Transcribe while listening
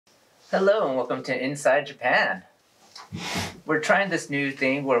Hello and welcome to Inside Japan. We're trying this new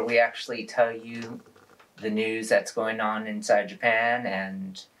thing where we actually tell you the news that's going on inside Japan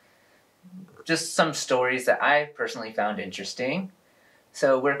and just some stories that I personally found interesting.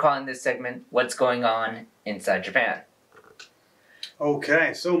 So we're calling this segment, What's Going On Inside Japan.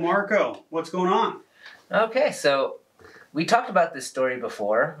 Okay, so Marco, what's going on? Okay, so we talked about this story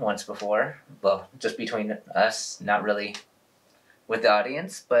once before. Well, just between us, not really with the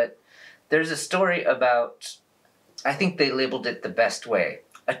audience, but there's a story about, I think they labeled it the best way,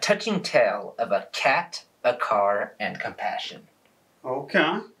 a touching tale of a cat, a car, and compassion.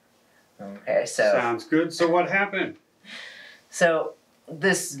 Okay. Okay, so... Sounds good. So what happened? So,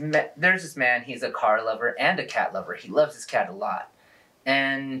 there's this man, he's a car lover and a cat lover. He loves his cat a lot.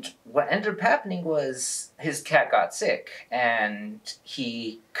 And what ended up happening was his cat got sick, and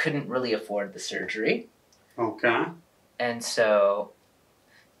he couldn't really afford the surgery. Okay. And so,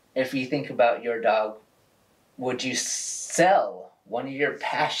 if you think about your dog, would you sell one of your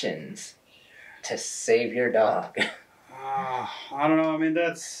passions to save your dog? I don't know. I mean,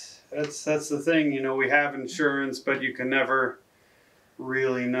 that's the thing. You know, we have insurance, but you can never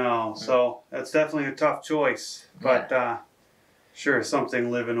really know. So that's definitely a tough choice. But sure,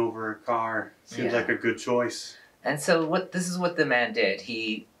 something living over a car seems like a good choice. And so this is what the man did.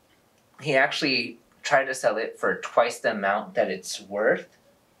 He actually tried to sell it for twice the amount that it's worth.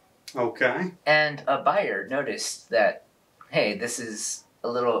 Okay. And a buyer noticed that, hey, this is a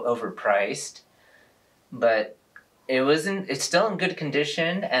little overpriced, but it's still in good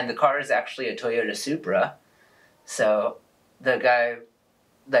condition, and the car is actually a Toyota Supra. So the guy,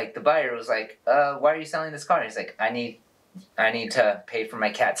 the buyer was like, why are you selling this car? He's like, I need to pay for my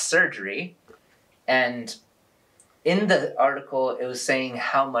cat's surgery. And in the article, it was saying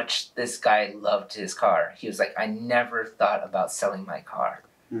how much this guy loved his car. He was like, I never thought about selling my car.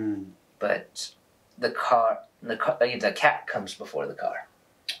 But the cat comes before the car.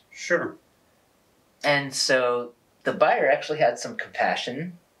 Sure. And so the buyer actually had some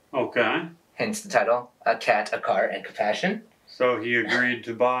compassion. Okay. Hence the title, A Cat, a Car, and Compassion. So he agreed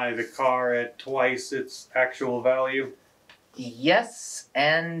to buy the car at twice its actual value? Yes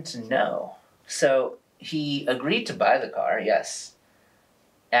and no. So he agreed to buy the car, yes,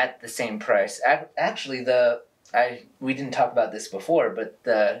 at the same price. Actually, we didn't talk about this before, but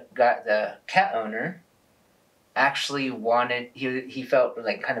the cat owner actually he felt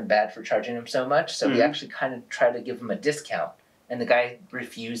kind of bad for charging him so much, so he actually kind of tried to give him a discount, and the guy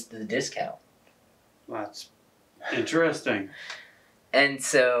refused the discount. That's interesting. And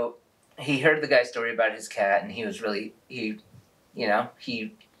so he heard the guy's story about his cat, and he was really, he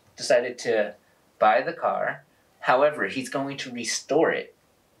decided to buy the car. However, he's going to restore it.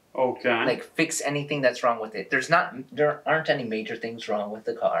 Okay. Fix anything that's wrong with it. There aren't any major things wrong with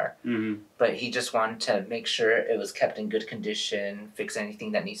the car, but he just wanted to make sure it was kept in good condition, fix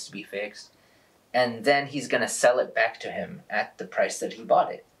anything that needs to be fixed, and then he's going to sell it back to him at the price that he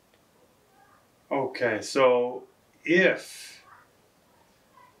bought it. Okay, so if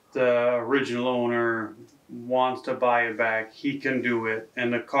the original owner wants to buy it back, he can do it,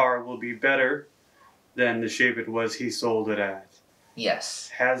 and the car will be better than the shape it was he sold it at. Yes.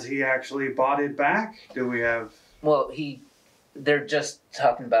 Has he actually bought it back? Do we have... Well, they're just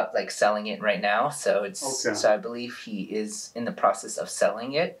talking about selling it right now, so so I believe he is in the process of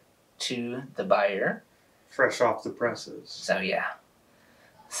selling it to the buyer. Fresh off the presses. So yeah.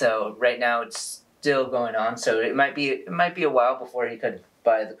 So right now it's still going on, so it might be a while before he could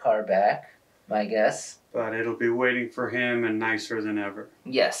buy the car back, my guess. But it'll be waiting for him and nicer than ever.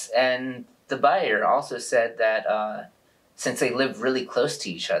 Yes, and the buyer also said that since they live really close to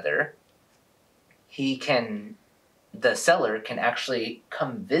each other, the seller can actually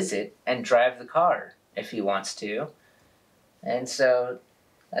come visit and drive the car if he wants to. And so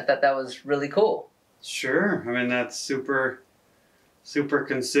I thought that was really cool. Sure. I mean, that's super, super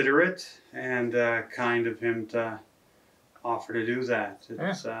considerate and kind of him to offer to do that.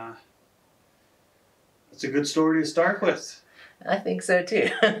 It's a good story to start with. I think so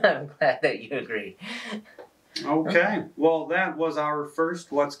too. I'm glad that you agree. Okay, well that was our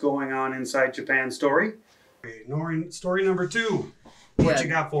first What's Going On Inside Japan story. Story number 2, what you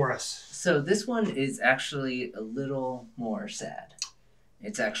got for us? So this one is actually a little more sad.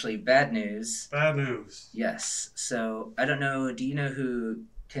 It's actually bad news. Bad news. Yes, so I don't know, do you know who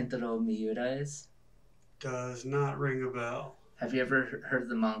Kentaro Miura is? Does not ring a bell. Have you ever heard of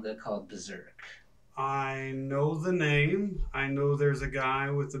the manga called Berserk? I know the name. I know there's a guy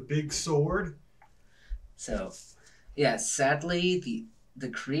with a big sword. So, yeah, sadly, the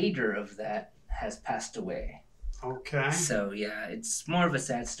creator of that has passed away. Okay. So yeah, it's more of a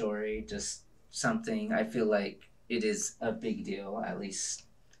sad story. Just something I feel like it is a big deal, at least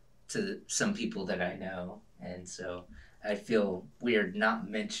to some people that I know, and so I feel weird not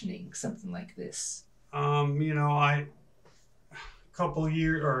mentioning something like this. I couple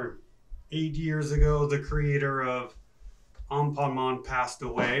years or 8 years ago, the creator of Anpanman passed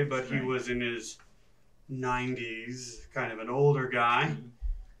away, but he Right. was in his 90s, kind of an older guy. Mhm.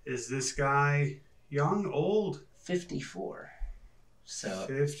 Is this guy young, old? 54. So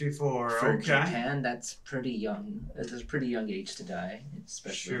 54. for Okay. Japan, that's pretty young. It's a pretty young age to die,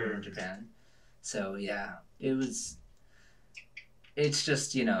 especially here in Sure. Japan. So yeah, it was. It's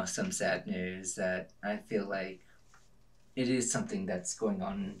just some sad news that I feel like it is something that's going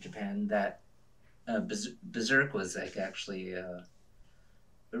on in Japan. That Berserk was like actually a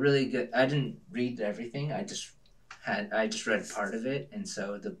really good. I didn't read everything. I just read part of it, and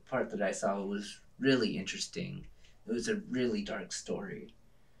so the part that I saw was really interesting. It was a really dark story,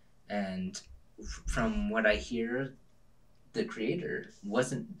 and from what I hear, the creator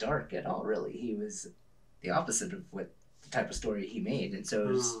wasn't dark at all. Really, he was the opposite of what the type of story he made, and so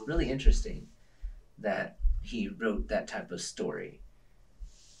it was Oh, really interesting that he wrote that type of story.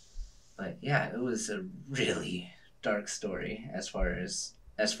 But yeah, it was a really dark story as far as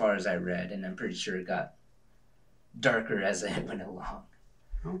I read, and I'm pretty sure it got darker as it went along.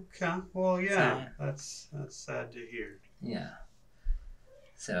 okay. Well, So yeah, yeah, that's sad to hear. yeah.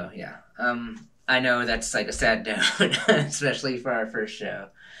 So yeah, I know that's like a sad note, especially for our first show,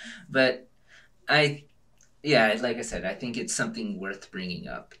 but I, yeah, like I said, I think it's something worth bringing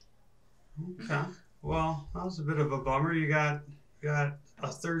up. Okay. Well, that was a bit of a bummer. You got a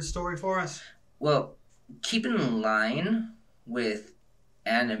third story for us? Well, keep in line with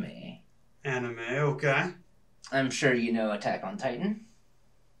anime. Anime. Okay. I'm sure you know Attack on Titan.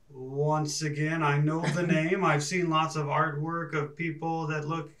 Once again, I know the name. I've seen lots of artwork of people that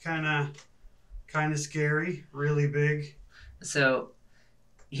look kind of scary, really big. So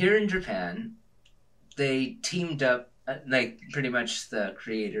here in Japan, they teamed up, like pretty much the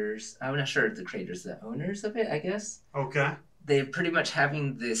creators. I'm not sure if the creators, the owners of it, I guess. Okay. They're pretty much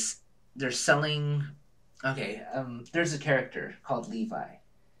having this. They're selling. Okay, there's a character called Levi.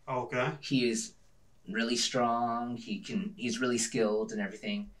 Okay. He is really strong. He's really skilled and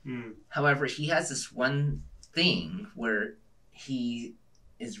everything. Hmm. However, he has this one thing where he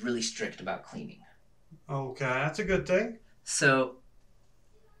is really strict about cleaning. Okay, that's a good thing. So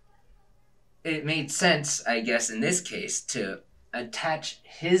it made sense, I guess, in this case, to attach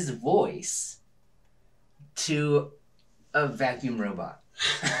his voice to a vacuum robot.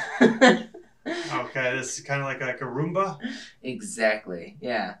 Okay, this is kind of like a Roomba. Exactly,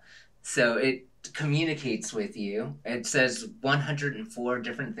 yeah. So it communicates with you. It says 104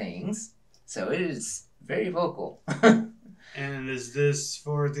 different things. So it is very vocal. And is this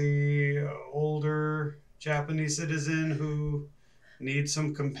for the older Japanese citizen who needs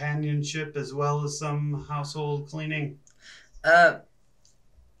some companionship as well as some household cleaning? uh,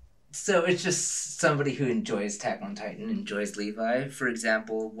 So it's just somebody who enjoys Attack on Titan, enjoys Levi. For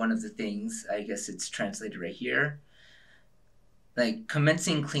example, one of the things, I guess it's translated right here, like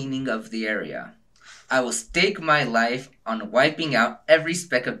commencing cleaning of the area. I will stake my life on wiping out every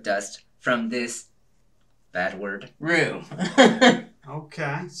speck of dust from this bad word room.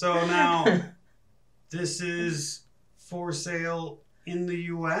 Okay, so now this is for sale in the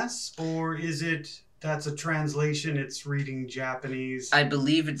US, or is it that's a translation? It's reading Japanese. I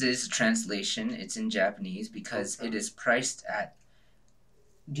believe it is a translation. It's in Japanese because Okay. it is priced at.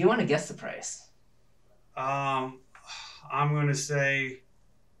 Do you want to guess the price? Um, I'm gonna say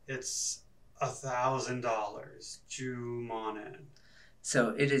it's $1,000. Jumanen. So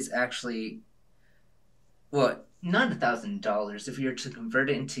it is actually, well, not $1,000. If you were to convert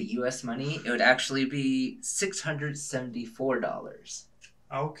it into U.S. money, it would actually be $674.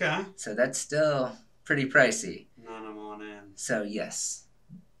 Okay. So that's still pretty pricey. Nanamonen. So yes,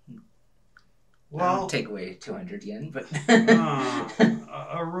 I would Well, take away 200 yen, but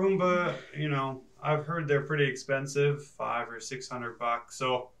a Roomba, I've heard they're pretty expensive, $500 or $600.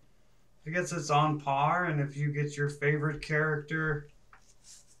 So I guess it's on par. And if you get your favorite character,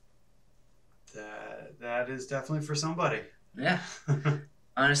 that is definitely for somebody. yeah.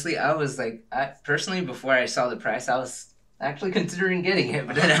 Honestly, I was like, personally, before I saw the price, I was actually considering getting it,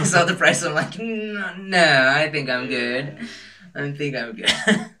 but then I saw the price, I'm like, no, I think I'm good. I think I'm good.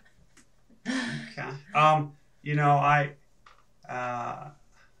 Okay. I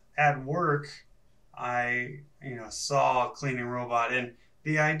at work, I saw a cleaning robot, and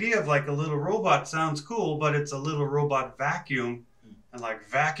the idea of like a little robot sounds cool, but it's a little robot vacuum. and like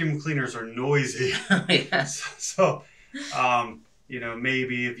vacuum cleaners are noisy. Yeah. So, you know,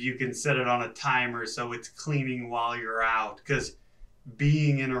 maybe if you can set it on a timer so it's cleaning while you're out, because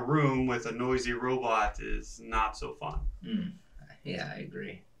being in a room with a noisy robot is not so fun. Yeah, I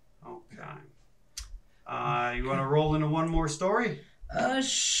agree. Okay. You want to roll into one more story?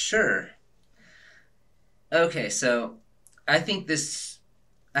 Sure. Okay, so I think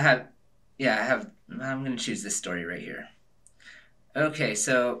I'm going to choose this story right here. Okay,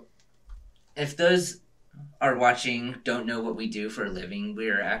 so if those are watching don't know what we do for a living, we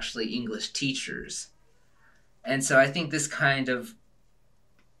are actually English teachers. And so I think it's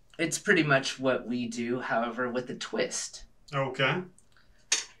pretty much what we do, however, with a twist. Okay.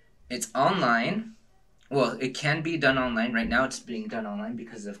 It's online. Well, it can be done online. Right now it's being done online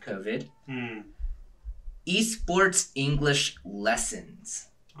because of COVID. Esports English lessons.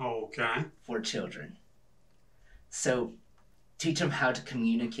 Okay. For children. So teach them how to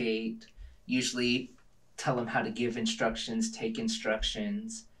communicate, usually tell them how to give instructions, take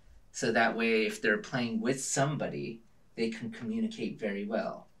instructions, so that way if they're playing with somebody, they can communicate very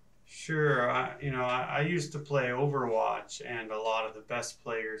well. Sure. I used to play Overwatch, and a lot of the best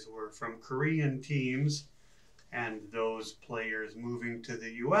players were from Korean teams, and those players moving to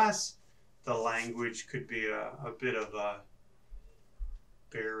the U.S., the language could be a bit of a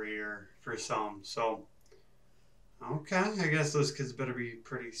barrier for some. So, okay, I guess those kids better be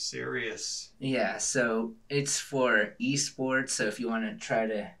pretty serious. Yeah, so it's for esports, so if you want to try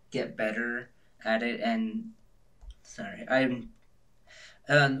to get better at it, and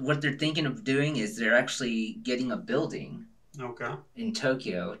what they're thinking of doing is they're actually getting a building in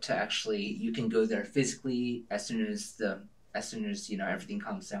Tokyo to actually, you can go there physically as soon as everything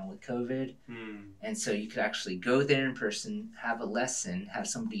calms down with COVID. And so you could actually go there in person, have a lesson, have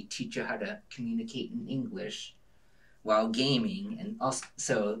somebody teach you how to communicate in English while gaming. And also,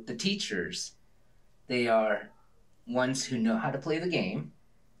 so the teachers, they are ones who know how to play the game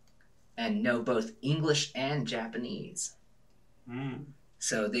and know both English and Japanese.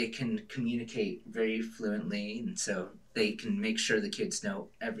 So they can communicate very fluently, and so they can make sure the kids know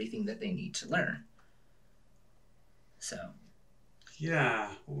everything that they need to learn. So.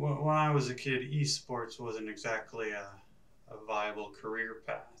 Yeah, when I was a kid, esports wasn't exactly a viable career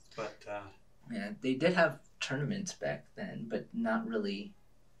path, but... Yeah, they did have tournaments back then, but not really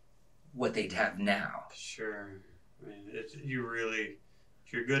what they'd have now. Sure. I mean, if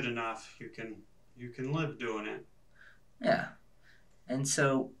you're good enough, you can live doing it. Yeah. And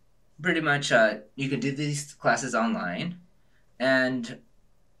so pretty much you can do these classes online, and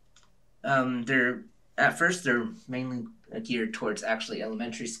they're mainly geared towards actually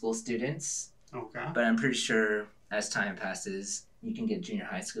elementary school students. Okay. But I'm pretty sure as time passes, you can get junior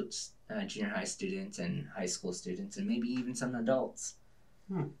high students and high school students, and maybe even some adults.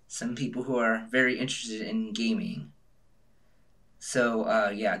 Some people who are very interested in gaming. So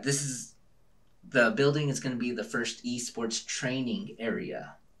the building is going to be the first esports training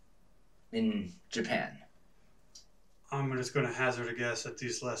area in Japan. I'm just going to hazard a guess that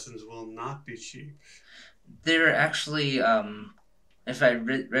these lessons will not be cheap. They're actually, if I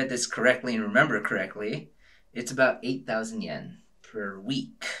read this correctly and remember correctly, it's about 8,000 yen per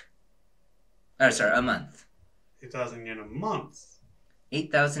week. A month. 8,000 yen a month?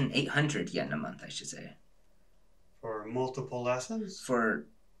 8,800 yen a month, I should say. For multiple lessons? For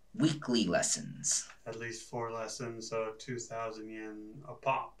weekly lessons. At least 4 lessons, so 2,000 yen a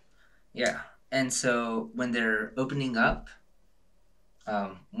pop. Yeah, and so when they're opening up,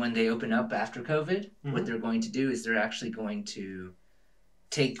 when they open up after COVID, what they're going to do is they're actually going to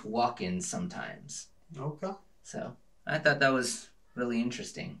take walk-ins sometimes. Okay. So I thought that was really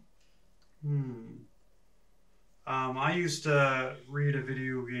interesting. I used to read a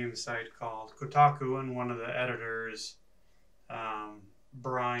video game site called Kotaku, and one of the editors,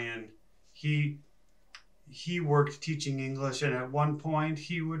 Brian, he worked teaching English, and at one point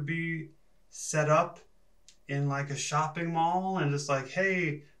he would be set up in like a shopping mall and just like,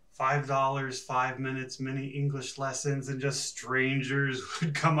 hey, $5, 5 minutes, mini English lessons, and just strangers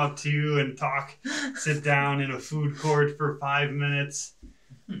would come up to you and talk, sit down in a food court for 5 minutes.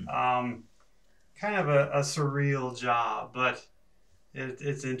 Kind of a surreal job, but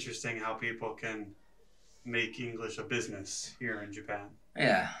it's interesting how people can make English a business here in Japan.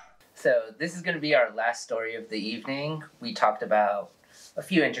 Yeah. So this is going to be our last story of the evening. We talked about a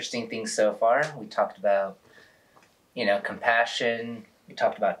few interesting things so far. We talked about, compassion. We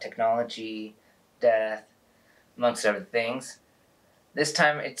talked about technology, death, amongst other things. This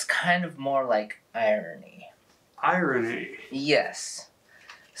time it's kind of more like irony. Irony? Yes.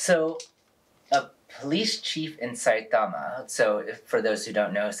 So police chief in Saitama. So, for those who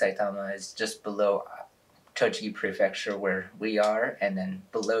don't know, Saitama is just below Tochigi Prefecture where we are, and then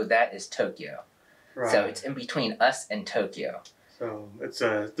below that is Tokyo. Right. So it's in between us and Tokyo. So it's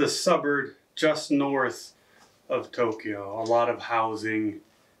the suburb just north of Tokyo. A lot of housing,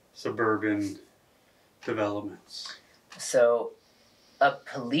 suburban developments. So a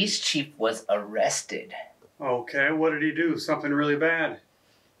police chief was arrested. Okay, what did he do? Something really bad?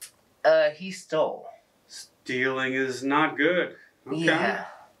 He stole. Stealing is not good. Okay. Yeah.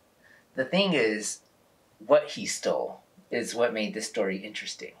 The thing is, what he stole is what made this story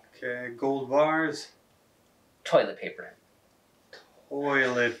interesting. Okay, gold bars. Toilet paper.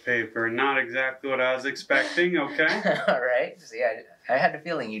 Toilet paper. Not exactly what I was expecting. Okay. All right. So yeah, I had a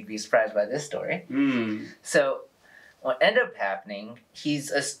feeling you'd be surprised by this story. So what ended up happening,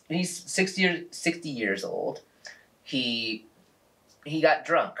 he's 60 years old. He got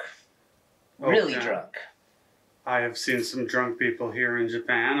drunk. Really drunk. I have seen some drunk people here in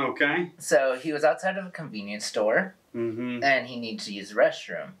Japan. Okay. So he was outside of a convenience store, and he needed to use the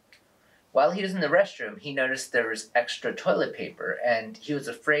restroom. While he was in the restroom, he noticed there was extra toilet paper, and he was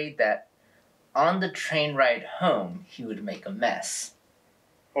afraid that on the train ride home, he would make a mess.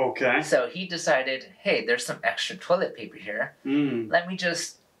 Okay. So he decided, hey, there's some extra toilet paper here. Let me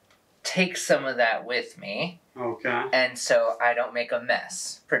just take some of that with me. Okay. And so I don't make a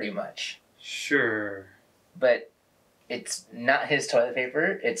mess, pretty much. Sure. But it's not his toilet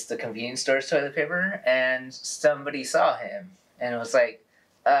paper, it's the convenience store's toilet paper, and somebody saw him, and it was like,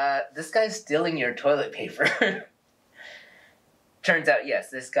 this guy's stealing your toilet paper. Turns out, yes,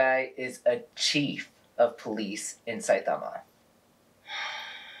 this guy is a chief of police in Saitama.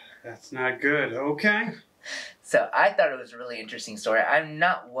 That's not good. Okay. So I thought it was a really interesting story. I'm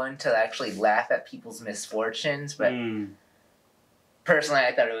not one to actually laugh at people's misfortunes, but personally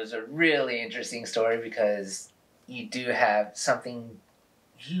I thought it was a really interesting story because you do have something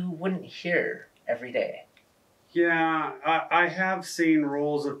you wouldn't hear every day. Yeah, I have seen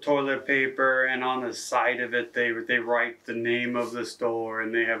rolls of toilet paper, and on the side of it, they write the name of the store,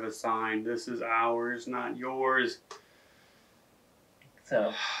 and they have a sign, this is ours, not yours.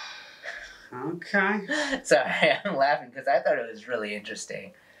 So, okay. Sorry, I'm laughing because I thought it was really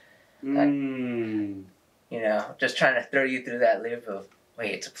interesting. You know, just trying to throw you through that loop of,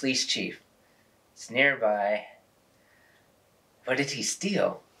 wait, it's a police chief. It's nearby. What did he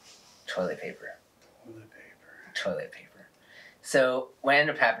steal? Toilet paper. Toilet paper. So what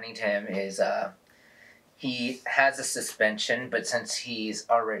ended up happening to him is he has a suspension, but since he's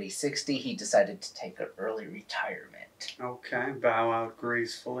already 60, he decided to take an early retirement. Okay, bow out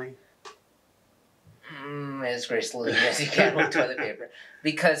gracefully. As gracefully as he can with toilet paper.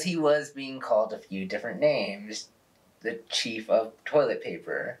 Because he was being called a few different names. The chief of toilet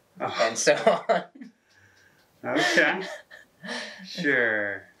paper. And so on. Okay.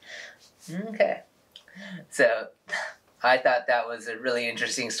 Sure. Okay. So, I thought that was a really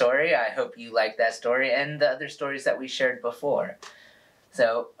interesting story. I hope you liked that story and the other stories that we shared before.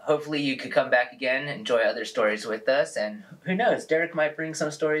 So, hopefully you could come back again, enjoy other stories with us, and who knows, Derek might bring some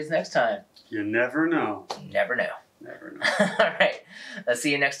stories next time. You never know. Never know. Never know. All right. I'll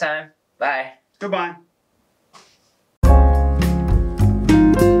see you next time. Bye. Goodbye.